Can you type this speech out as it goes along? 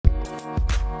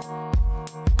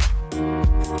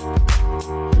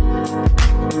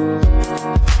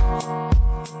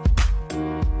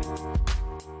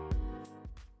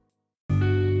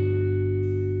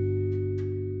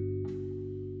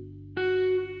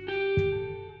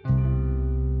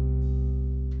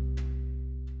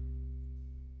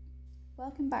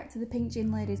back to the Pink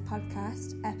Gin Ladies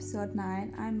podcast, episode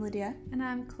 9. I'm Lydia. And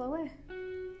I'm Chloe.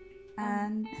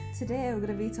 And today we're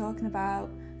going to be talking about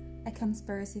a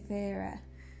conspiracy theory.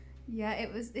 Yeah,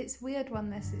 it's a weird one,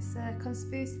 this. It's a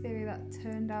conspiracy theory that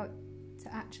turned out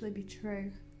to actually be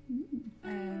true.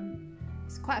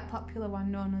 It's quite a popular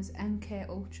one known as MK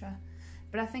Ultra.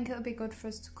 But I think it'll be good for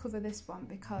us to cover this one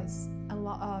because a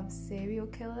lot of serial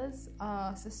killers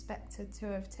are suspected to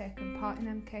have taken part in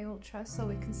MK Ultra, so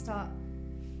we can start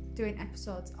doing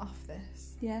episodes off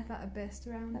this. Yeah. That are based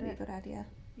around That'd it. be a good idea.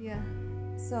 Yeah.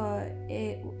 So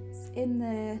it's in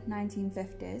the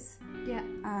 1950s. Yeah.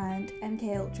 And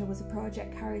MK Ultra was a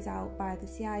project carried out by the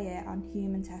CIA on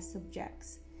human test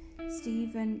subjects.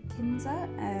 Stephen Kinzer,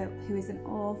 who is an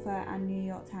author and New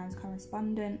York Times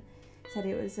correspondent, said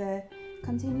it was a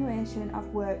continuation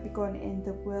of work begun in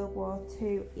the World War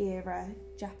II era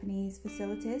Japanese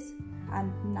facilities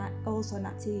and also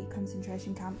Nazi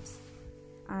concentration camps,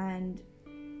 and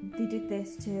they did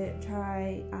this to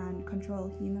try and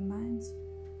control human minds.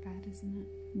 Bad, isn't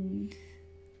it?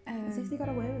 As if they got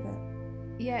away with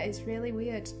it. Yeah, it's really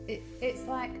weird. It's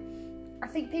like, I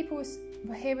think people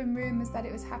were hearing rumours that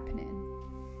it was happening,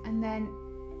 and then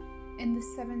in the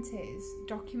 70s,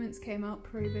 documents came out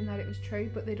proving that it was true,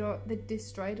 but they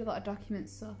destroyed a lot of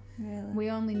documents, so Really? we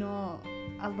only know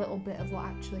a little bit of what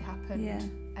actually happened.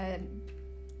 Yeah.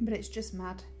 But it's just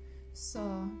mad.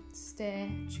 So stay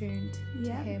tuned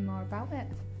to hear more about it.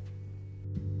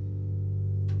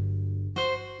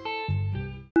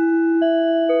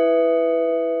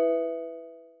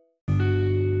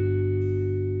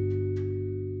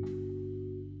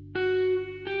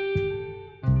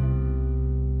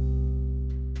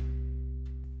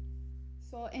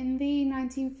 In the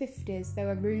 1950s, there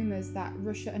were rumours that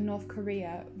Russia and North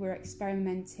Korea were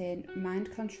experimenting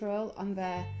mind control on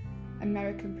their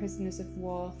American prisoners of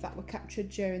war that were captured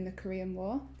during the Korean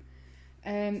War.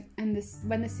 When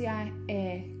the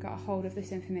CIA got a hold of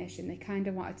this information, they kind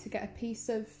of wanted to get a piece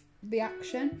of the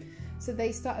action. So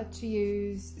they started to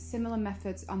use similar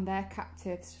methods on their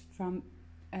captives from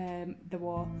the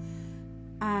war.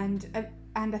 And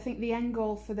I think the end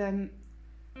goal for them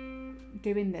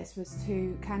doing this was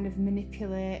to kind of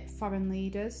manipulate foreign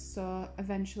leaders, so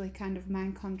eventually kind of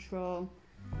mind control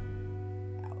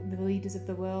the leaders of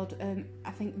the world.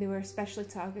 I think they were especially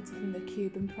targeting the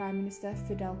Cuban Prime Minister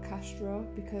Fidel Castro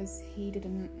because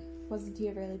Wasn't he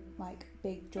a really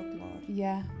big drug lord?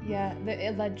 Yeah,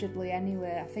 allegedly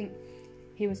anyway. I think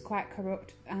he was quite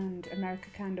corrupt, and America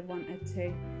kind of wanted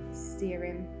to steer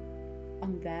him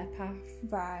on their path.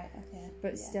 Right, okay.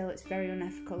 But still, it's very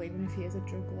unethical, even if he is a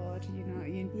drug lord,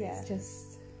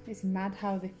 It's mad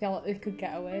how they felt they could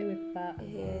get away with that.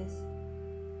 It is.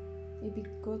 It'd be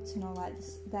good to know,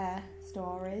 their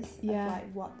stories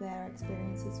of, what their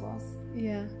experiences was.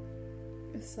 Yeah.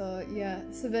 So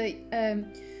they,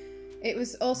 it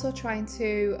was also trying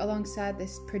to, alongside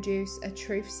this, produce a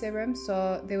truth serum,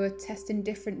 so they were testing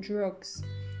different drugs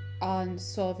on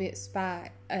Soviet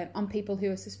on people who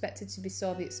were suspected to be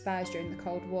Soviet spies during the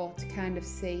Cold War to kind of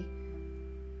see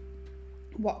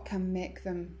what can make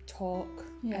them talk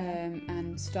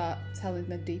and start telling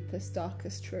the deepest,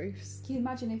 darkest truths. Can you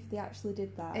imagine if they actually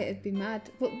did that? It'd be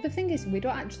mad. But the thing is, we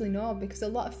don't actually know because a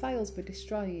lot of files were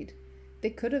destroyed.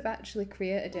 They could have actually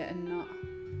created it and not.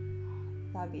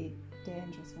 That'd be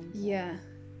dangerous, wouldn't it? Yeah.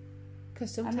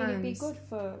 Because sometimes it'd be good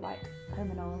for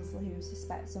criminals who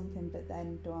suspect something but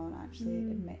then don't actually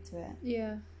admit to it.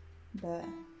 Yeah.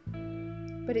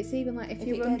 But it's even if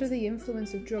you're under the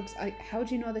influence of drugs, how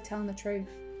do you know they're telling the truth?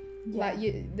 Yeah.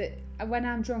 When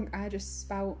I'm drunk, I just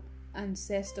spout and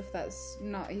say stuff that's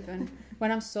not even.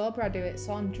 When I'm sober, I do it.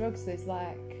 So on drugs, there's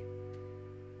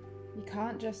you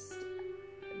can't just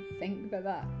think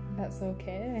that's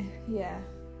okay. Yeah.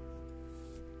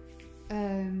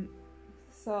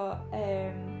 So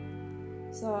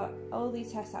all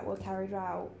these tests that were carried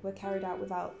out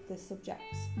without the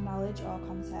subject's knowledge or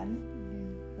consent,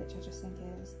 which I just think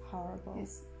is horrible.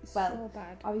 It's so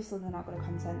bad. Obviously they're not going to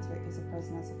consent to it because they're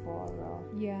prisoners of war or...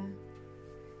 Yeah.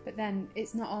 But then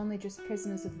it's not only just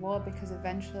prisoners of war, because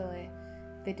eventually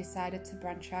they decided to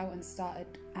branch out and started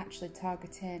actually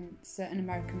targeting certain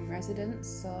American residents,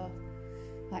 so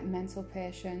mental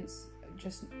patients,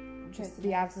 just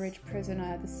the average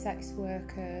prisoner, the sex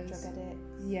workers, drug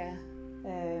addicts. Yeah.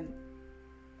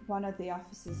 One of the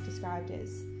officers described it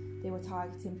as they were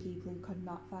targeting people who could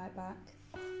not fight back.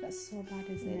 That's so bad,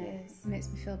 isn't it? It is. It makes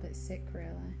me feel a bit sick,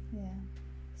 really. Yeah.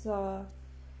 So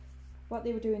what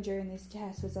they were doing during this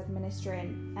test was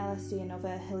administering LSD and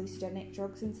other hallucinogenic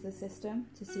drugs into the system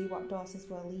to see what doses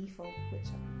were lethal, which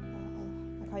I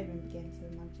don't can't even begin to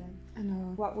imagine. I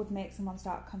know. What would make someone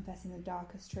start confessing the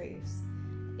darkest truths?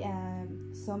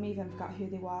 Some even forgot who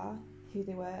they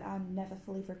were, and never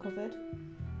fully recovered.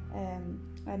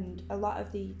 And a lot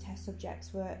of the test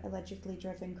subjects were allegedly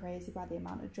driven crazy by the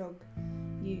amount of drug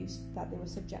use that they were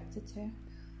subjected to.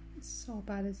 It's so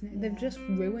bad, isn't it? Yeah. They've just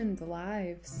ruined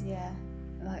lives. Yeah.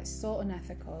 Like, so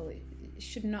unethical. It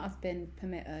should not have been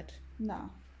permitted.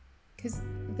 No. Because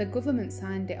the government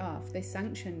signed it off. They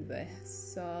sanctioned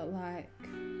this. So, like,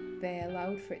 they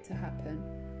allowed for it to happen.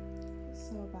 It's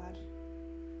so bad.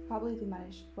 Probably they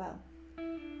managed well.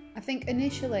 I think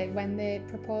initially when they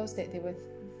proposed it, they were...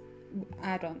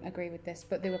 I don't agree with this,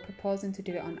 but they were proposing to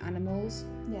do it on animals.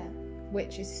 Yeah.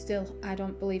 Which is still... I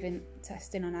don't believe in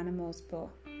testing on animals, but...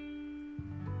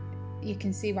 you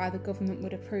can see why the government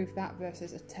would approve that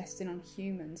versus a testing on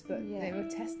humans, but Yeah. they were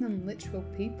testing on literal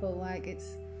people. Like,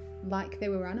 it's like they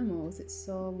were animals. It's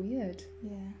so weird.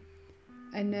 Yeah.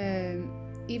 And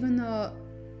even though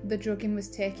the drugging was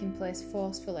taking place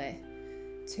forcefully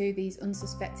to these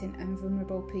unsuspecting and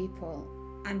vulnerable people,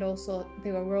 and also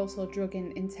they were also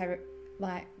drugging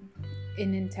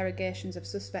in interrogations of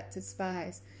suspected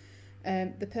spies,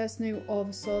 the person who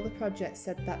oversaw the project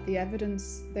said that the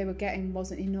evidence they were getting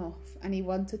wasn't enough, and he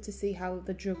wanted to see how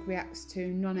the drug reacts to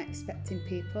non-expecting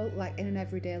people, like in an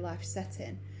everyday life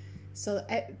setting. So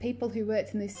people who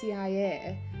worked in the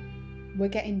CIA were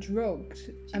getting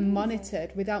drugged and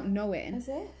monitored without knowing. As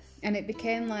if? And it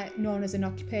became like known as an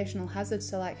occupational hazard.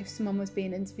 So like if someone was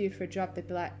being interviewed for a job, they'd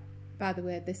be like, by the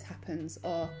way, this happens,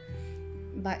 or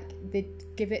like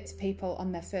they'd give it to people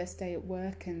on their first day at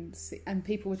work, and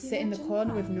people would sit in the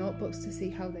corner with notebooks to see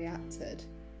how they acted.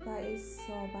 That is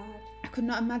so bad. I could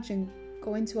not imagine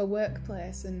going to a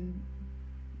workplace and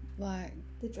like...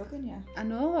 They're drugging you. I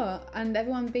know, and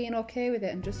everyone being okay with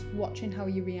it and just watching how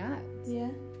you react. Yeah.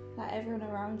 Like everyone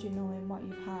around you knowing what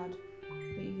you've had,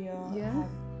 but you have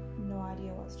no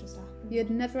idea what's just happened. You'd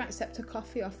never accept a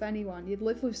coffee off anyone. You'd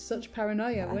live with such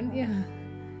paranoia, wouldn't you?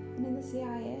 And in the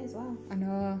CIA as well. I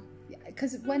know.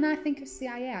 Because when I think of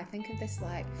CIA, I think of this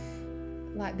like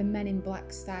the Men in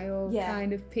Black style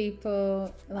kind of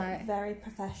people. Like very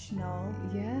professional.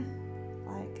 Yeah.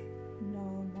 Like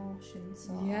no emotion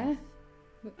sort Yeah. of.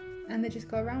 And they just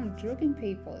go around drugging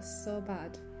people. It's so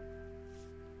bad.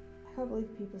 I can't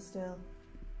believe people still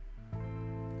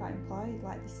got employed,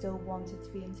 like they still wanted to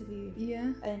be interviewed.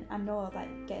 Yeah. And I know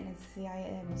like getting into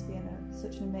CIA must be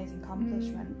such an amazing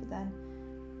accomplishment, but then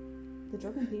the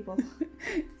drugging people.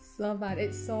 So bad.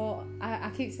 It's so... I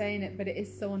keep saying it, but it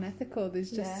is so unethical. There's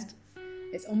just...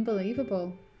 It's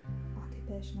unbelievable.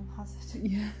 Occupational hazard.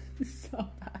 Yeah, it's so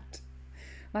bad.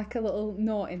 Like a little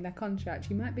note in their contract,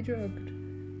 you might be drugged.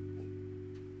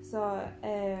 So,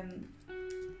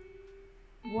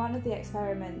 one of the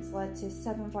experiments led to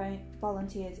 7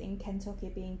 volunteers in Kentucky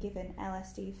being given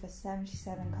LSD for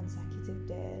 77 consecutive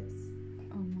days.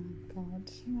 Oh my god.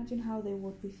 Can you imagine how they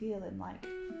would be feeling, like,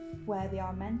 where they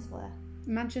are mentally?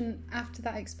 Imagine after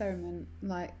that experiment,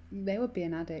 like, they would be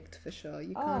an addict for sure.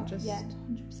 You can't just... yeah,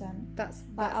 100%. That's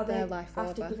Like, their life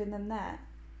after over. giving them that,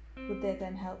 would they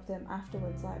then help them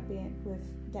afterwards, like,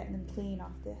 getting them clean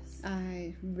off this?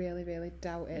 I really, really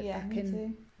doubt it. Yeah, Back me in,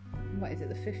 too. what is it,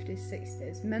 the 50s,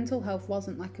 60s? Mental health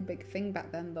wasn't like a big thing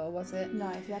back then though, was it? No,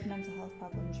 if you had mental health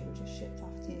problems, you were just shipped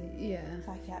off to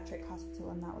psychiatric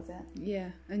hospital and that was it. Yeah,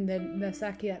 and then the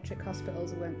psychiatric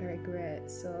hospitals weren't very great,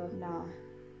 so... No.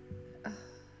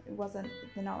 It wasn't,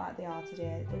 they're not like they are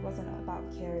today. It wasn't about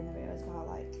curing them, it was about,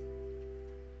 like,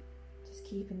 just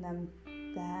keeping them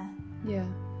there. Yeah.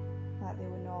 Like, they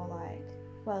were no, like...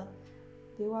 Well,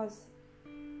 there was...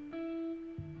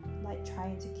 like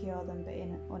trying to cure them but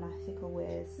in unethical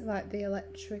ways. Like the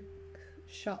electric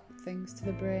shock things to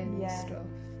the brain and stuff.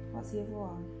 What's the other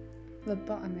one?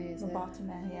 Lobotomy, is it?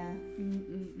 Lobotomy, yeah.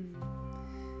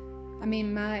 I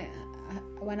mean,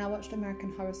 when I watched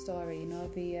American Horror Story, you know,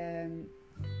 the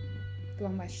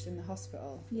one where she's in the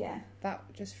hospital. Yeah.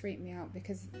 That just freaked me out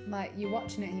because, like, you're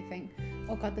watching it and you think,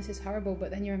 oh god, this is horrible, but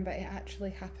then you remember it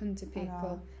actually happened to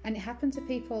people. And it happened to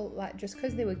people, like, just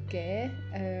because they were gay,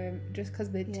 just because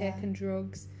they'd taken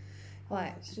drugs.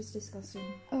 Like, it's just disgusting.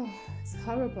 Oh, it's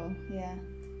horrible. Yeah.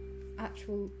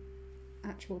 Actual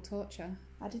torture.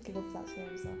 I did love that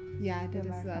series though. Yeah, I did as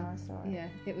American well. Horror Story. Yeah,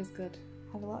 it was good.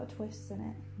 Had a lot of twists in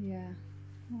it. Yeah.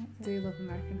 Do love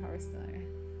American Horror Story.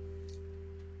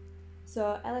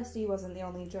 So LSD wasn't the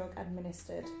only drug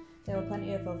administered. There were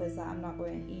plenty of others that I'm not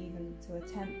going even to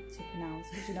attempt to pronounce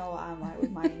because you know what I'm like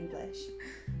with my English.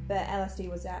 But LSD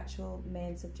was the actual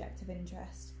main subject of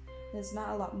interest. There's not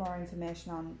a lot more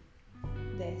information on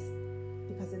this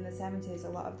because in the 70s a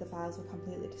lot of the files were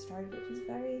completely destroyed, which is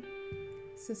very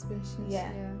suspicious.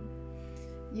 Yeah.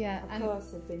 Yeah, Of and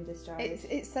course they've been destroyed.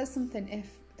 it says something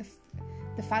if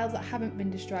the files that haven't been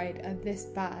destroyed are this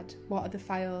bad. What are the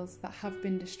files that have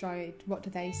been destroyed? What do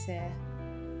they say?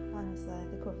 Honestly,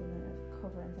 the government are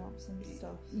covering up some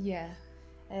stuff. Yeah.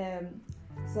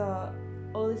 So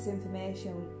all this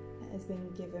information has been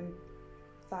given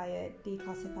via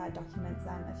declassified documents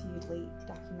and a few leaked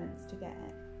documents to get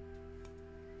it.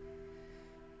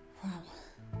 Wow.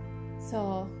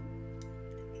 So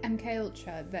MK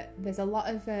Ultra, there's a lot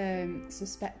of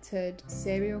suspected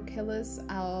serial killers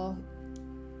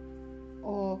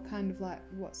or kind of like,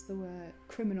 what's the word,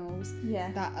 criminals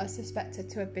that are suspected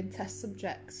to have been test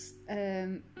subjects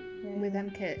with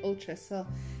MK Ultra. So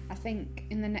I think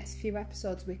in the next few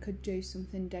episodes we could do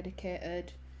something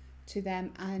dedicated to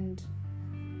them and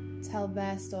tell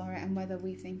their story and whether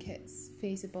we think it's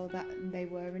feasible that they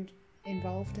were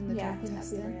involved in the drug testing. I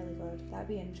think that'd be really good. That'd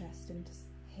be interesting to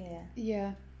hear.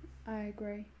 Yeah, I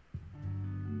agree.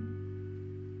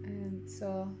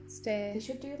 So stay. They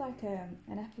should do like a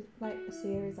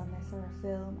series on this or a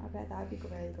film. I bet that'd be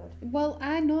really good. Well,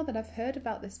 I know that I've heard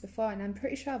about this before, and I'm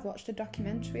pretty sure I've watched a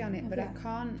documentary on it, but I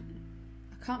can't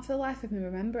for the life of me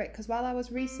remember it, because while I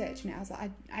was researching it, I was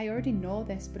like, I already know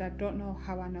this, but I don't know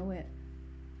how I know it.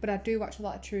 But I do watch a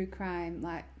lot of true crime,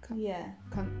 like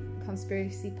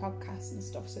conspiracy podcasts and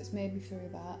stuff, so it's maybe through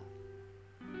that.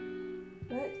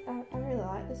 But I really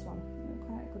like this one. It's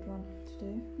quite a good one to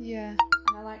do. Yeah.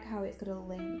 And I like how it's got a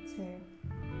link to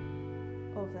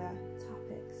other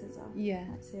topics as well. Yeah.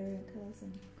 Like serial killers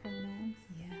and criminals.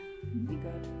 Yeah. It'd be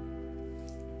good.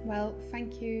 Well,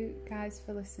 thank you guys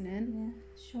for listening. Yeah.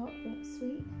 Short but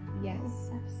sweet. Yes.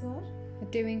 Episode. I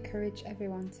do encourage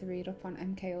everyone to read up on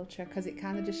MK Ultra, because it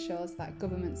kind of just shows that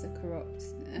governments are corrupt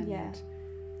and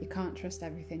you can't trust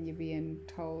everything you're being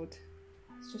told.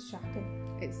 It's just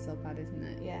shocking. It's so bad, isn't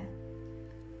it? Yeah.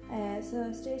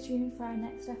 So stay tuned for our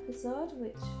next episode,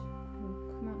 which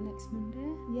will come out next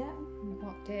Monday. Yeah. And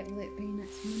what date will it be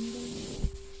next Monday?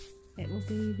 It will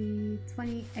be the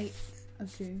 28th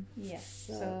of June. Yes.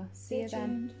 So see you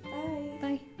then. Bye.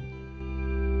 Bye.